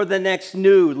looking for the next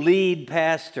new lead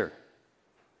pastor.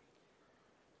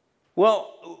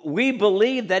 Well, we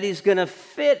believe that he's going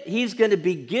to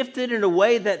be gifted in a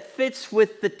way that fits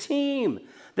with the team,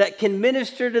 that can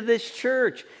minister to this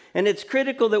church. And it's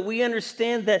critical that we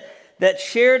understand that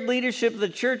shared leadership of the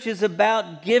church is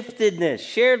about giftedness.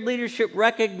 Shared leadership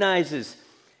recognizes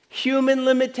human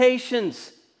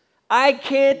limitations. I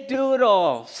can't do it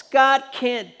all. Scott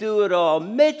can't do it all.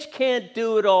 Mitch can't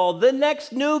do it all. The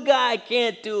next new guy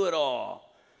can't do it all.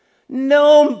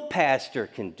 No pastor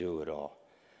can do it all.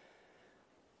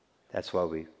 That's why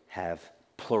we have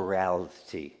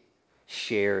plurality,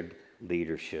 shared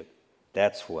leadership.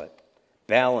 That's what.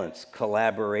 Balance,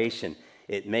 collaboration.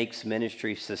 It makes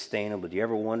ministry sustainable. Do you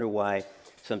ever wonder why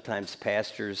sometimes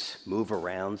pastors move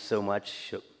around so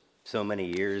much, so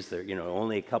many years? They're,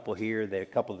 only a couple here, a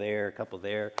couple there, a couple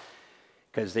there,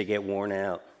 because they get worn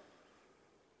out.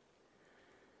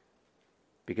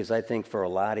 Because I think for a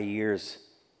lot of years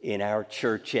in our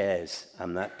churches,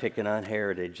 I'm not picking on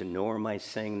Heritage, and nor am I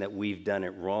saying that we've done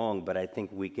it wrong, but I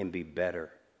think we can be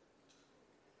better.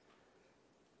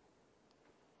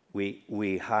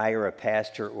 We hire a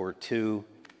pastor or two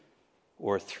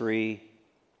or three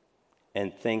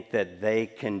and think that they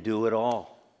can do it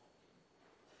all.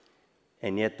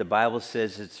 And yet the Bible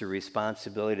says it's the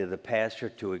responsibility of the pastor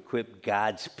to equip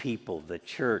God's people, the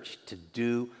church, to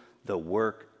do the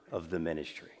work of the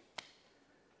ministry.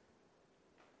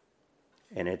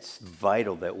 And it's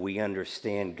vital that we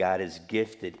understand God has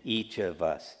gifted each of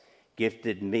us.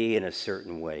 Gifted me in a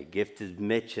certain way, gifted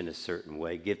Mitch in a certain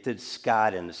way, gifted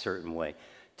Scott in a certain way,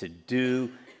 to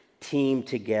do team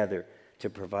together to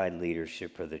provide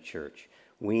leadership for the church.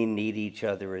 We need each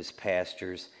other as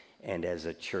pastors and as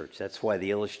a church. That's why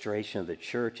the illustration of the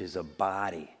church is a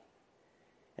body.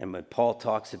 And when Paul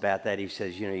talks about that, he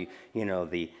says, the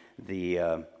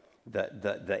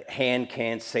hand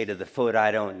can't say to the foot,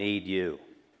 I don't need you.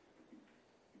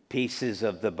 Pieces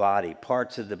of the body,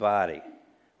 parts of the body.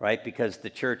 Right? Because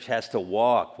the church has to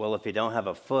walk. Well, if you don't have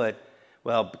a foot,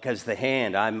 well, because the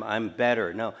hand, I'm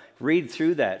better. No, read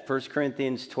through that, 1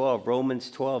 Corinthians 12,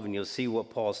 Romans 12, and you'll see what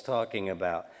Paul's talking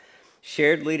about.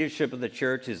 Shared leadership of the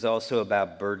church is also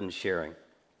about burden sharing.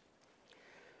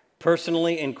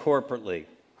 Personally and corporately,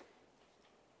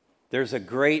 there's a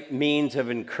great means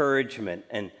of encouragement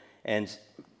and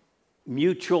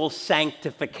mutual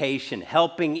sanctification,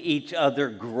 helping each other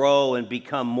grow and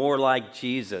become more like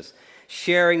Jesus.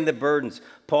 Sharing the burdens.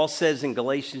 Paul says in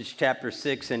Galatians chapter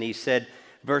 6, and he said,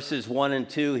 verses 1 and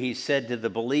 2, he said to the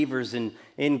believers in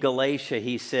Galatia,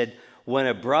 he said, when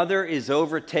a brother is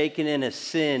overtaken in a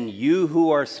sin, you who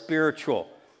are spiritual.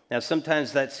 Now,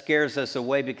 sometimes that scares us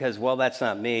away because, well, that's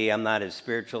not me. I'm not as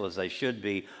spiritual as I should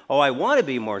be. Oh, I want to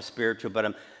be more spiritual,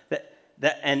 but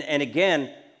and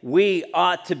again, we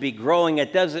ought to be growing.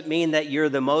 It doesn't mean that you're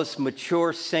the most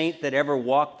mature saint that ever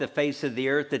walked the face of the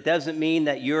earth. It doesn't mean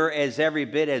that you're as every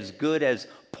bit as good as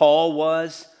Paul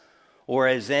was or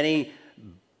as any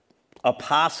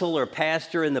apostle or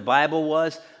pastor in the Bible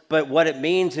was. But what it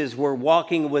means is we're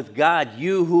walking with God.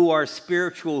 You who are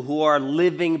spiritual, who are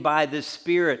living by the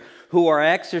Spirit, who are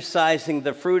exercising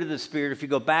the fruit of the Spirit. If you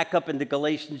go back up into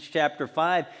Galatians chapter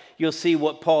 5, you'll see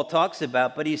what Paul talks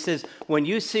about. But he says, when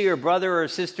you see your brother or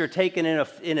sister taken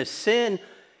in a sin,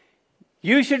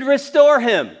 you should restore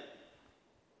him.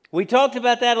 We talked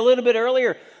about that a little bit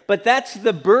earlier, but that's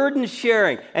the burden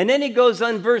sharing. And then he goes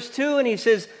on verse 2 and he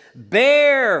says,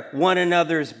 bear one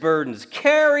another's burdens,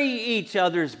 carry each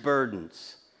other's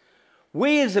burdens.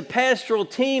 We as a pastoral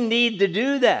team need to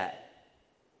do that.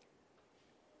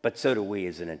 But so do we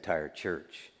as an entire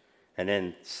church. And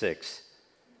then 6,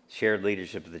 shared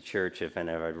leadership of the church, if I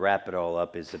wrap it all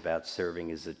up, is about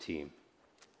serving as a team.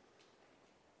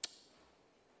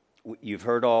 You've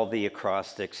heard all the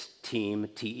acrostics, team,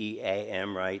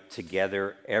 T-E-A-M, right?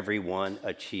 Together, everyone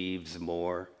achieves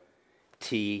more.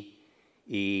 T-E-A-M,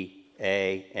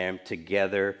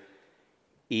 together,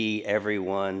 E,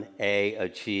 everyone, A,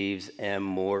 achieves, M,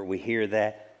 more. We hear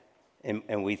that.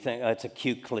 And we think, oh, it's a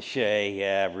cute cliche,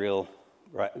 yeah, real,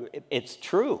 right? It's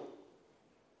true.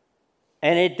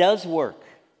 And it does work.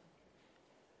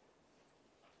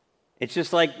 It's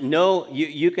just like,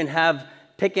 you can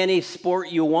pick any sport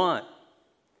you want.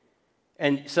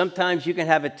 And sometimes you can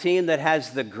have a team that has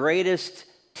the greatest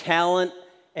talent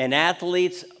and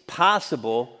athletes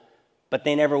possible, but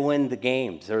they never win the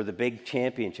games or the big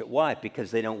championship. Why? Because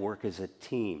they don't work as a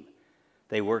team.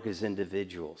 They work as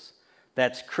individuals.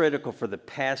 That's critical for the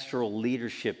pastoral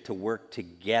leadership to work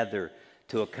together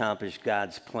to accomplish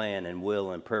God's plan and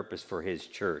will and purpose for His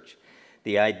church.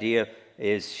 The idea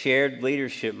is shared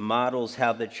leadership models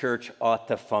how the church ought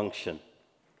to function.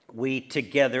 We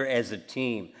together as a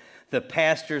team. The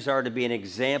pastors are to be an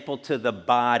example to the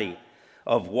body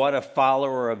of what a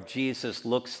follower of Jesus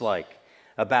looks like,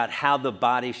 about how the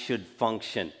body should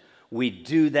function. We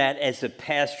do that as a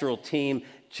pastoral team,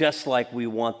 just like we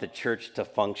want the church to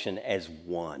function as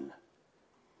one.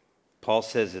 Paul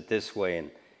says it this way in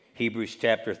Hebrews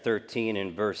chapter 13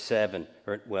 and verse 7,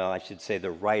 I should say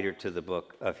the writer to the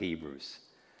book of Hebrews.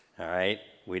 All right?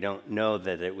 We don't know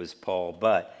that it was Paul,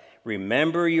 but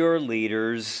remember your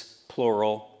leaders,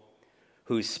 plural,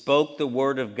 who spoke the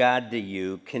word of God to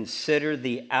you. Consider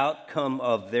the outcome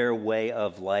of their way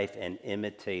of life and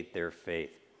imitate their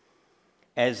faith.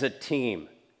 As a team,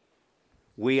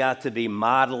 we ought to be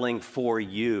modeling for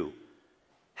you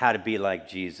how to be like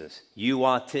Jesus. You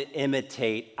ought to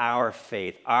imitate our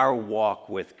faith, our walk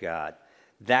with God.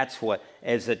 That's what,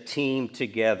 as a team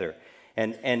together.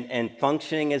 And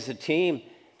functioning as a team,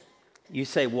 you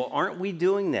say, well, aren't we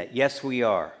doing that? Yes, we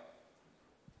are.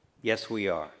 Yes, we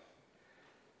are.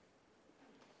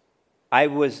 I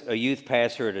was a youth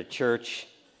pastor at a church,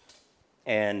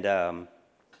 and it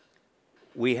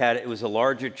was a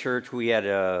larger church. We had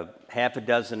half a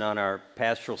dozen on our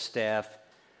pastoral staff.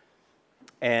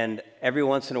 And every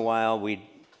once in a while,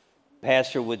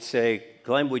 pastor would say,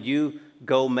 Glenn, would you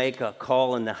go make a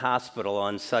call in the hospital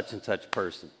on such and such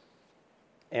person?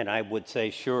 And I would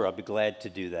say, sure, I'll be glad to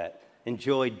do that.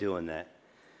 Enjoyed doing that.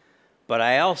 But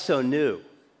I also knew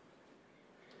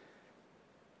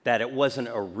that it wasn't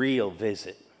a real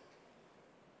visit,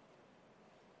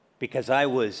 because I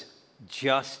was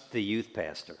just the youth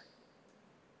pastor.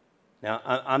 Now,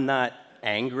 I'm not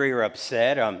angry or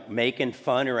upset. I'm making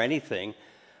fun or anything.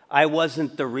 I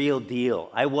wasn't the real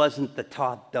deal. I wasn't the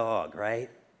top dog,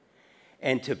 right?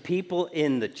 And to people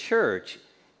in the church,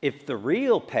 if the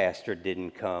real pastor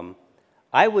didn't come,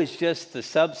 I was just the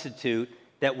substitute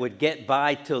that would get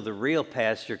by till the real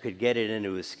pastor could get it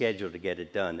into his schedule to get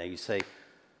it done. Now you say,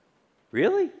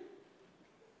 really?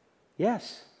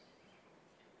 Yes.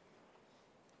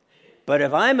 But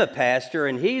if I'm a pastor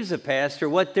and he's a pastor,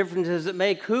 what difference does it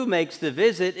make who makes the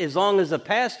visit, as long as the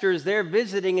pastor is there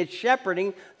visiting and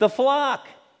shepherding the flock?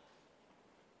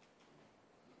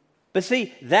 But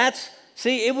see,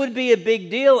 it would be a big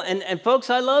deal. And folks,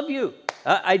 I love you.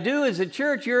 I do as a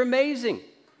church. You're amazing.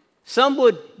 Some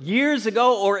would, years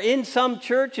ago, or in some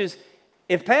churches,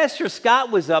 if Pastor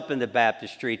Scott was up in the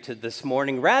baptistry this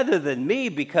morning, rather than me,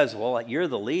 because, well, you're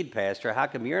the lead pastor, how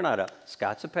come you're not up?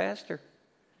 Scott's a pastor.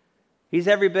 He's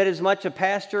every bit as much a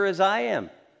pastor as I am.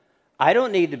 I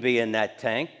don't need to be in that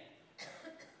tank,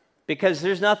 because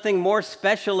there's nothing more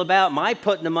special about my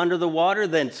putting him under the water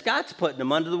than Scott's putting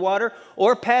him under the water,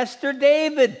 or Pastor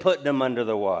David putting him under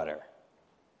the water.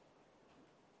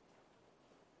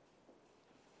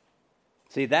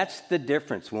 See, that's the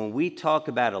difference. When we talk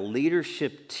about a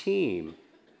leadership team,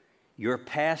 your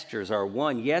pastors are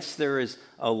one. Yes, there is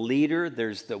a leader.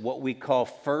 There's what we call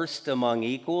first among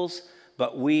equals,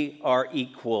 but we are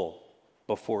equal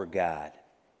before God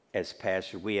as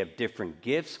pastors. We have different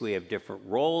gifts. We have different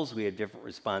roles. We have different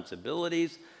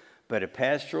responsibilities. But a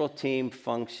pastoral team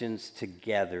functions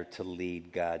together to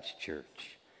lead God's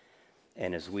church.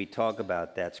 And as we talk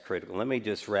about, that's critical. Let me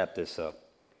just wrap this up.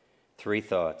 3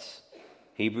 thoughts.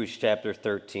 Hebrews chapter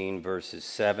 13, verses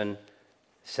 7,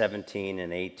 17,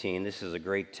 and 18. This is a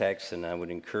great text, and I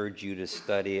would encourage you to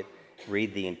study it,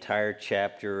 read the entire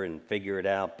chapter, and figure it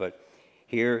out. But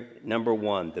here, number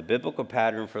 1, the biblical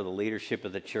pattern for the leadership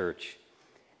of the church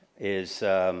is,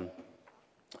 let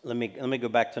me go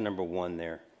back to number 1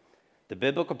 there. The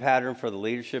biblical pattern for the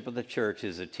leadership of the church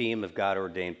is a team of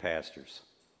God-ordained pastors.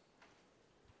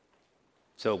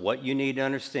 So what you need to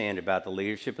understand about the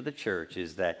leadership of the church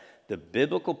is that the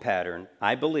biblical pattern,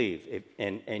 I believe,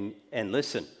 and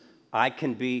listen, I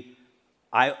can be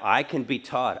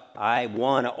taught. I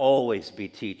want to always be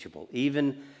teachable.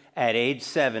 Even at age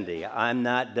 70, I'm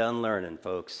not done learning,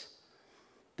 folks.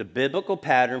 The biblical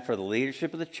pattern for the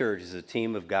leadership of the church is a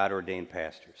team of God-ordained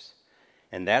pastors.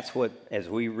 And that's what, as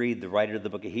we read the writer of the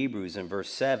book of Hebrews in verse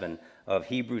 7 of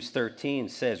Hebrews 13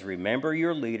 says, remember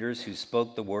your leaders who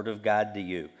spoke the word of God to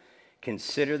you.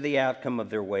 Consider the outcome of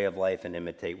their way of life and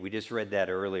imitate. We just read that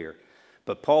earlier.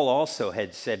 But Paul also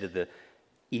had said to the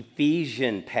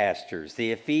Ephesian pastors,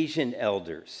 the Ephesian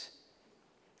elders,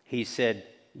 he said,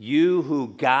 you who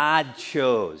God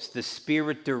chose, the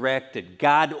Spirit directed,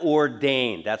 God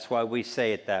ordained. That's why we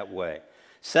say it that way.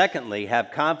 Secondly,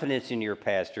 have confidence in your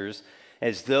pastors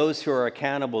as those who are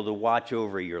accountable to watch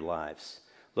over your lives.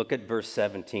 Look at verse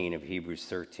 17 of Hebrews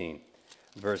 13.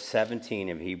 Verse 17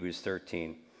 of Hebrews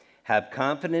 13. Have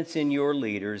confidence in your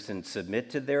leaders and submit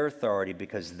to their authority,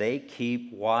 because they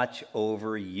keep watch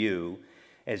over you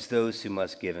as those who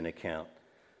must give an account.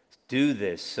 Do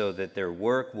this so that their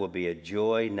work will be a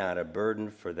joy, not a burden,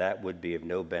 for that would be of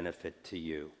no benefit to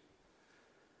you.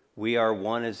 We are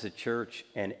one as a church,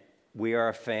 and we are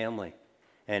a family.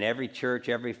 And every church,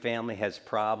 every family has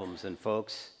problems. And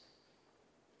folks,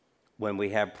 when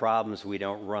we have problems, we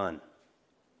don't run.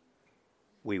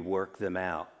 We work them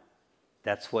out.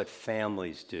 That's what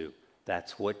families do.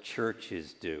 That's what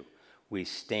churches do. We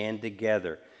stand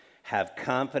together. Have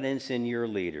confidence in your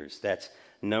leaders. That's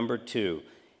number 2.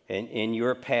 And in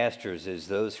your pastors as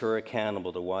those who are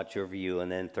accountable to watch over you.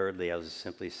 And then thirdly, I'll just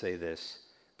simply say this.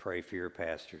 Pray for your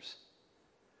pastors.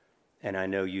 And I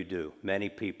know you do. Many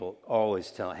people always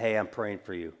tell, hey, I'm praying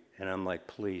for you. And I'm like,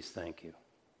 please, thank you.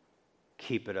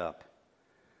 Keep it up.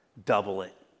 Double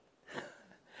it.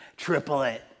 Triple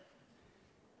it.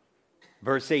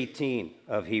 Verse 18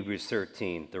 of Hebrews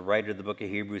 13, the writer of the book of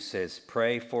Hebrews says,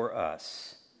 pray for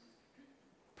us.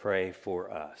 Pray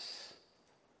for us.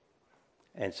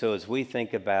 And so as we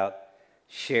think about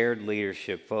shared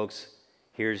leadership, folks,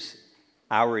 here's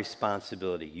our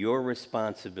responsibility, your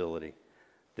responsibility.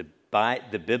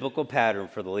 The biblical pattern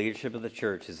for the leadership of the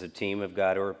church is a team of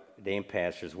God-ordained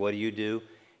pastors. What do?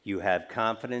 You have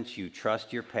confidence, you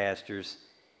trust your pastors,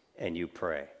 and you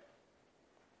pray.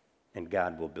 And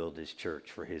God will build his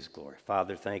church for his glory.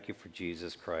 Father, thank you for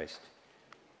Jesus Christ.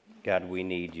 God, we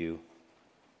need you.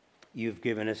 You've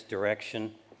given us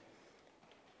direction,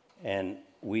 and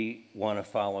we want to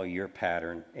follow your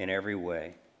pattern in every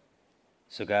way.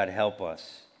 So God, help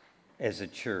us as a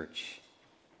church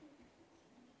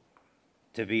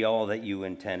to be all that you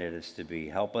intended us to be.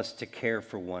 Help us to care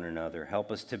for one another.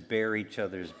 Help us to bear each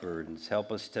other's burdens.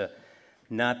 Help us to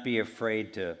not be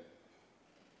afraid to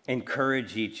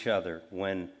encourage each other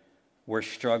when we're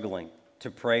struggling, to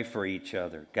pray for each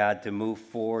other. God, to move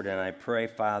forward. And I pray,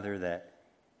 Father, that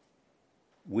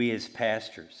we as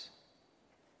pastors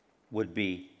would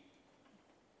be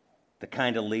the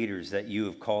kind of leaders that you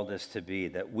have called us to be,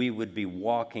 that we would be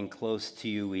walking close to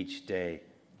you each day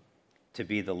to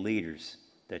be the leaders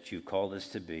that you've called us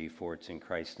to be. For it's in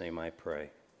Christ's name I pray.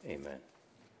 Amen.